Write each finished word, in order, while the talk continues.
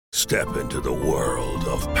Step into the world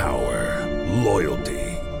of power, loyalty,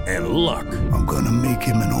 and luck. I'm gonna make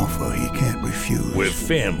him an offer he can't refuse. With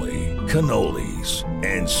family, cannolis,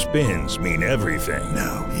 and spins mean everything.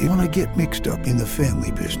 Now, you wanna get mixed up in the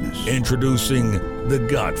family business. Introducing The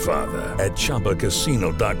Godfather at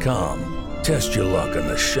ChumbaCasino.com. Test your luck in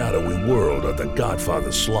the shadowy world of The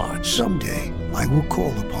Godfather slot. Someday, I will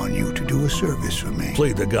call upon you to do a service for me.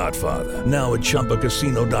 Play The Godfather now at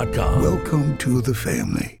ChumbaCasino.com. Welcome to the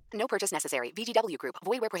family. No purchase necessary. VGW Group.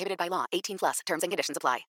 Void where prohibited by law. 18 plus. Terms and conditions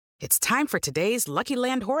apply. It's time for today's Lucky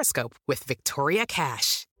Land horoscope with Victoria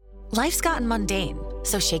Cash. Life's gotten mundane,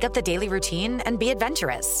 so shake up the daily routine and be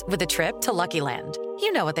adventurous with a trip to Lucky Land.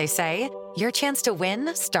 You know what they say. Your chance to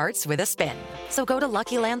win starts with a spin. So go to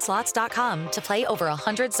LuckyLandSlots.com to play over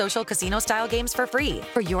 100 social casino-style games for free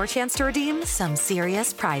for your chance to redeem some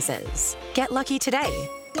serious prizes. Get lucky today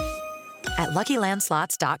at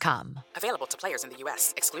LuckyLandSlots.com. Available to players in the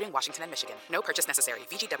U.S., excluding Washington and Michigan. No purchase necessary.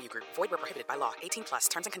 VGW Group. Void where prohibited by law. 18 plus.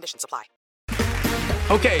 Terms and conditions apply.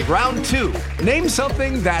 Okay, round two. Name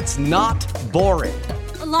something that's not boring.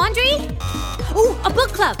 A laundry? Ooh, a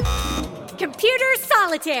book club. Computer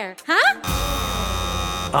solitaire, huh?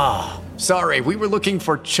 Ah, sorry. We were looking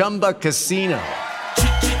for Chumba Casino.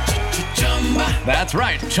 That's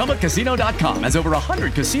right. ChumbaCasino.com has over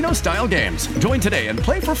 100 casino-style games. Join today and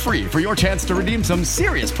play for free for your chance to redeem some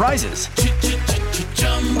serious prizes.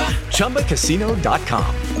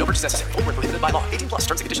 ChumbaCasino.com. No purchase necessary. Void where prohibited by law. 18 plus.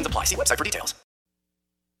 Terms and conditions apply. See website for details.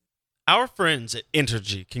 Our friends at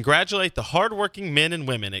Entergy congratulate the hardworking men and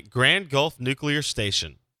women at Grand Gulf Nuclear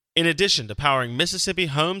Station. In addition to powering Mississippi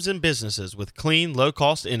homes and businesses with clean,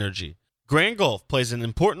 low-cost energy, Grand Gulf plays an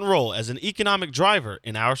important role as an economic driver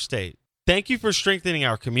in our state. Thank you for strengthening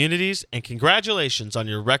our communities, and congratulations on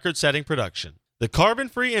your record-setting production. The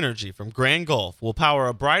carbon-free energy from Grand Gulf will power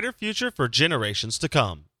a brighter future for generations to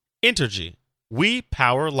come. Entergy. We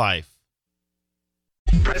power life.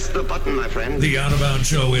 Press the button, my friend. The Out of Bounds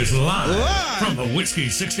Show is live from the Whiskey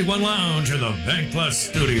 61 Lounge in the Bank Plus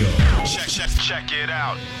studio. Check it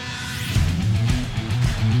out.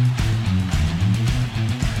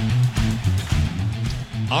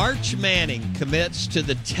 Arch Manning commits to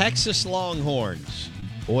the Texas Longhorns.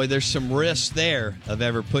 Boy, there's some risks there of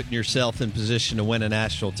ever putting yourself in position to win a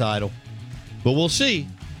national title. But we'll see.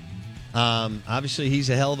 Obviously, he's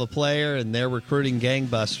a hell of a player, and they're recruiting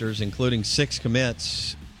gangbusters, including 6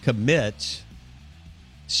 commits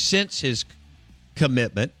since his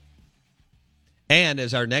commitment. And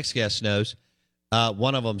as our next guest knows,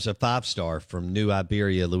 one of them's a 5-star from New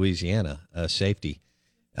Iberia, Louisiana, a safety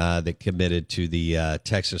that committed to the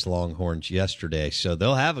Texas Longhorns yesterday. So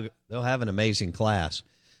they'll have an amazing class.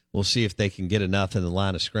 We'll see if they can get enough in the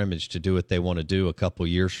line of scrimmage to do what they want to do a couple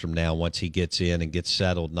years from now once he gets in and gets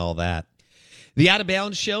settled and all that. The Out of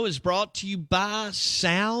Bounds Show is brought to you by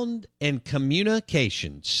Sound and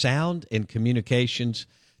Communications. Sound and Communications,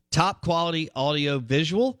 top quality audio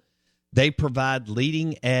visual. They provide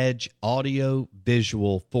leading edge audio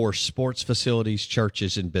visual for sports facilities,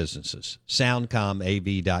 churches, and businesses.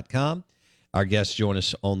 SoundcomAV.com. Our guests join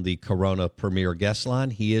us on the Corona Premier Guest Line.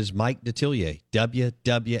 He is Mike Detillier,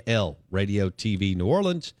 WWL Radio TV New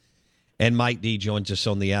Orleans. And Mike D joins us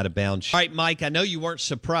on the Out of Bounds Show. All right, Mike, I know you weren't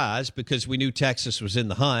surprised because we knew Texas was in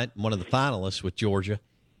the hunt, one of the finalists with Georgia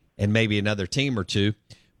and maybe another team or two.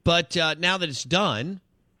 But now that it's done,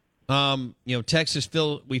 Texas,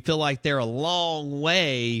 we feel like they're a long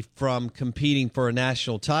way from competing for a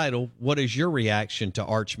national title. What is your reaction to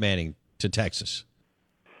Arch Manning to Texas?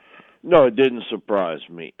 No, it didn't surprise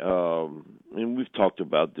me. And we've talked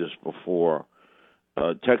about this before.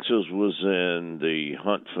 Texas was in the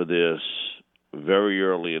hunt for this very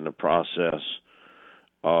early in the process.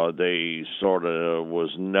 They sort of was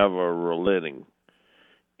never relenting.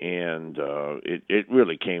 And it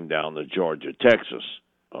really came down to Georgia, Texas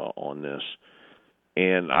on this.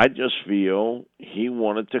 And I just feel he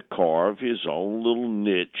wanted to carve his own little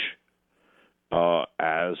niche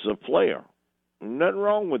as a player. Nothing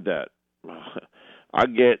wrong with that. I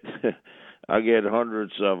get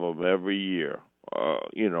hundreds of them every year.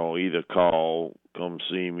 Either call, come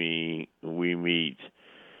see me, we meet,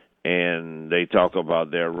 and they talk about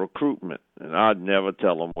their recruitment. And I'd never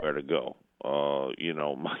tell them where to go.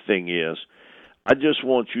 My thing is, I just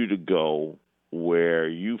want you to go where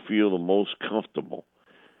you feel the most comfortable.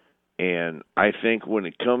 And I think when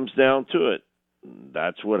it comes down to it,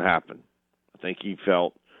 that's what happened. I think he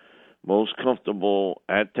felt most comfortable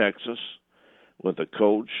at Texas with a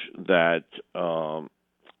coach that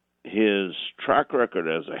his track record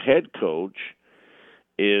as a head coach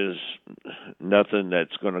is nothing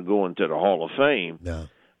that's going to go into the Hall of Fame. No.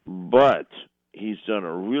 But he's done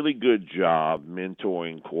a really good job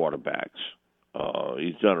mentoring quarterbacks.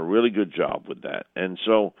 He's done a really good job with that. And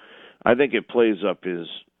so I think it plays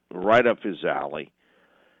right up his alley.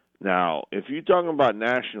 Now, if you're talking about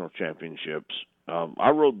national championships,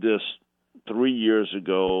 I wrote this 3 years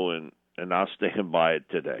ago, and I'll stand by it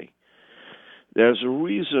today. There's a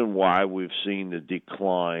reason why we've seen the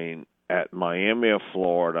decline at Miami of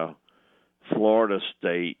Florida, Florida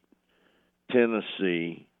State,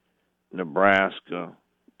 Tennessee, Nebraska,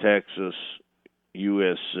 Texas,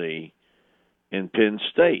 USC, and Penn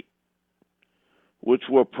State, which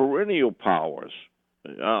were perennial powers.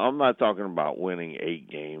 I'm not talking about winning 8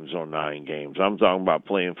 games or 9 games. I'm talking about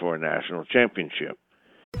playing for a national championship.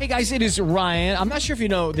 Hey, guys, it is Ryan. I'm not sure if you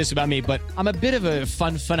know this about me, but I'm a bit of a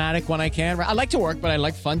fun fanatic when I can. I like to work, but I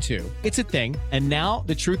like fun, too. It's a thing. And now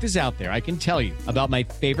the truth is out there. I can tell you about my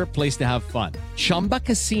favorite place to have fun, Chumba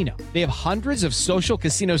Casino. They have hundreds of social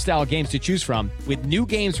casino-style games to choose from with new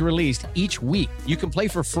games released each week. You can play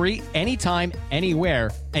for free anytime,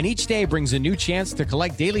 anywhere, and each day brings a new chance to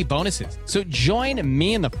collect daily bonuses. So join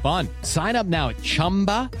me in the fun. Sign up now at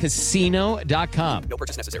ChumbaCasino.com. No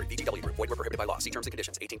purchase necessary. VGW Group. Void where prohibited by law. See terms and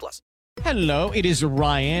conditions. 18+. Hello, it is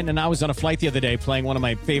Ryan, and I was on a flight the other day playing one of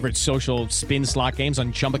my favorite social spin slot games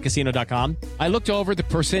on ChumbaCasino.com. I looked over at the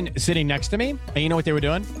person sitting next to me, and you know what they were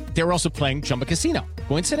doing? They were also playing Chumba Casino.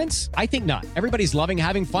 Coincidence? I think not. Everybody's loving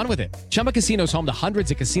having fun with it. Chumba Casino is home to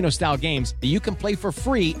hundreds of casino-style games that you can play for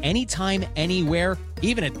free anytime, anywhere,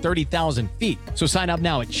 even at 30,000 feet. So sign up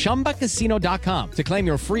now at ChumbaCasino.com to claim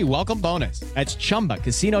your free welcome bonus. That's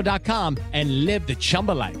ChumbaCasino.com and live the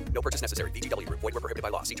Chumba life. No purchase necessary. VGW Group. Void where prohibited by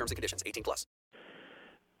law. See terms and conditions. 18+.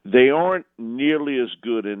 They aren't nearly as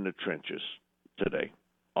good in the trenches today.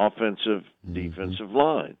 Offensive, defensive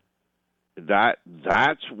line.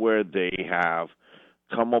 That's where they have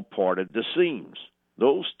come apart at the seams.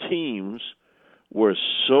 Those teams were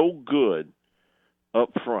so good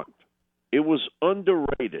up front. It was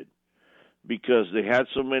underrated because they had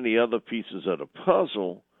so many other pieces of the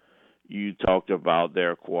puzzle. You talked about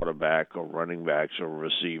their quarterback or running backs or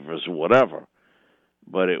receivers or whatever,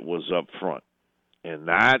 but it was up front. And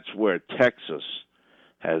that's where Texas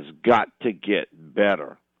has got to get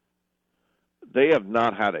better. They have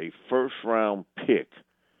not had a first-round pick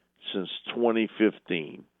since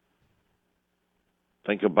 2015.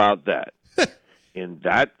 Think about that. In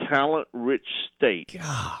that talent-rich state,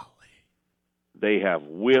 they have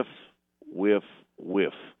whiff.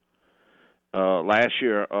 Last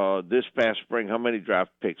year, this past spring, how many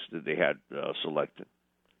draft picks did they have selected?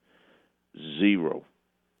 0.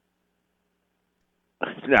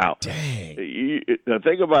 Now,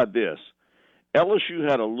 think about this. LSU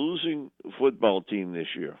had a losing football team this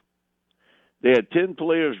year. They had 10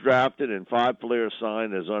 players drafted and 5 players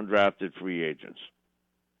signed as undrafted free agents.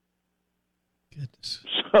 Goodness.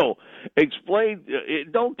 So, explain.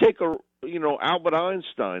 It don't take Albert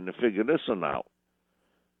Einstein to figure this one out.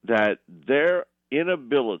 That their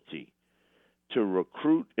inability to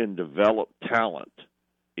recruit and develop talent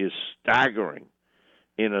is staggering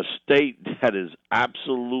in a state that is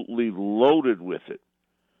absolutely loaded with it.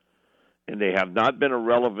 And they have not been a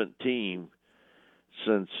relevant team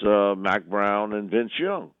since Mac Brown and Vince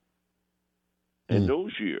Young in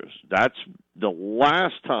those years. That's the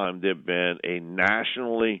last time they've been a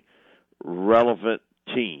nationally relevant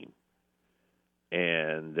team.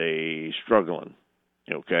 And they struggling,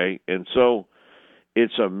 okay? And so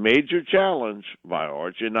it's a major challenge by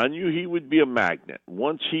Arch, and I knew he would be a magnet.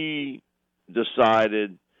 Once he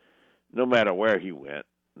decided, no matter where he went,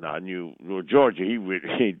 now I knew Georgia,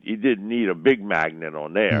 he didn't need a big magnet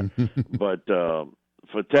on there, but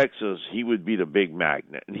for Texas, he would be the big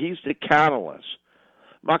magnet, and he's the catalyst.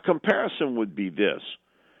 My comparison would be this,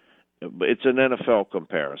 but it's an NFL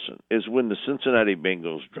comparison, is when the Cincinnati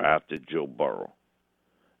Bengals drafted Joe Burrow.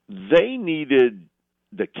 They needed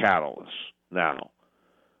the catalyst. Now,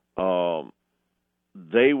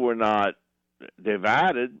 they were not. They've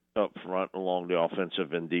added up front along the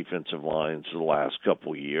offensive and defensive lines the last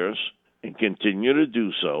couple of years and continue to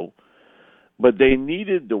do so, but they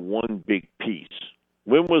needed the one big piece.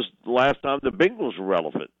 When was the last time the Bengals were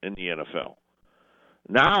relevant in the NFL?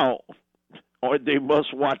 Now, are they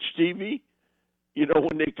must-watch TV?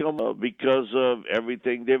 When they come up because of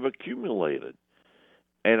everything they've accumulated.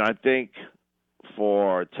 And I think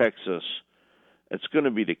for Texas, it's going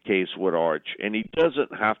to be the case with Arch, and he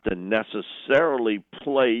doesn't have to necessarily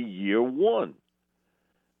play year one.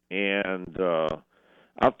 And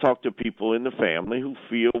I've talked to people in the family who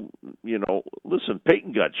feel, listen,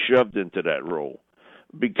 Peyton got shoved into that role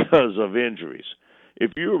because of injuries.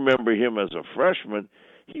 If you remember him as a freshman,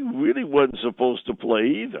 he really wasn't supposed to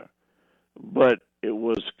play either. but it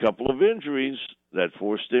was a couple of injuries that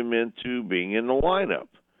forced him into being in the lineup.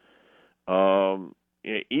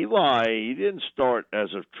 Eli, he didn't start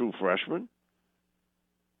as a true freshman.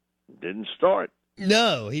 Didn't start.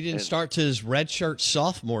 No, he didn't start to his redshirt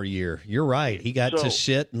sophomore year. You're right. He got to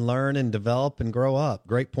sit and learn and develop and grow up.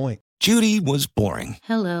 Great point. Judy was boring.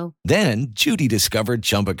 Hello. Then Judy discovered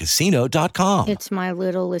ChumbaCasino.com. It's my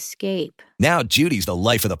little escape. Now Judy's the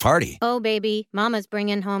life of the party. Oh, baby, mama's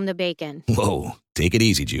bringing home the bacon. Whoa, take it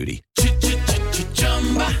easy, Judy.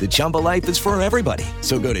 The Chumba life is for everybody.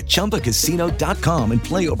 So go to ChumbaCasino.com and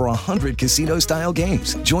play over 100 casino-style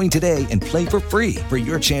games. Join today and play for free for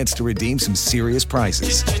your chance to redeem some serious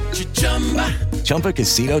prizes.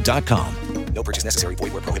 ChumbaCasino.com. No purchase necessary.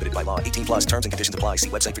 Void where prohibited by law. 18 plus terms and conditions apply. See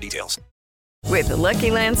website for details. With the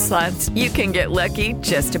Lucky Land Slots, you can get lucky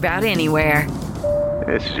just about anywhere.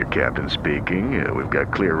 This is your captain speaking. We've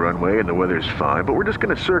got clear runway and the weather's fine, but we're just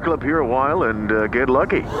going to circle up here a while and get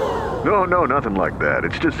lucky. No, nothing like that.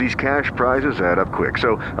 It's just these cash prizes add up quick.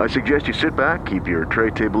 So I suggest you sit back, keep your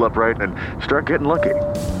tray table upright, and start getting lucky.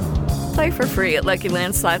 Play for free at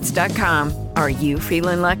LuckyLandSlots.com. Are you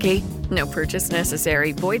feeling lucky? No purchase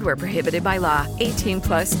necessary. Void where prohibited by law. 18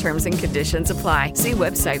 plus terms and conditions apply. See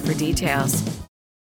website for details.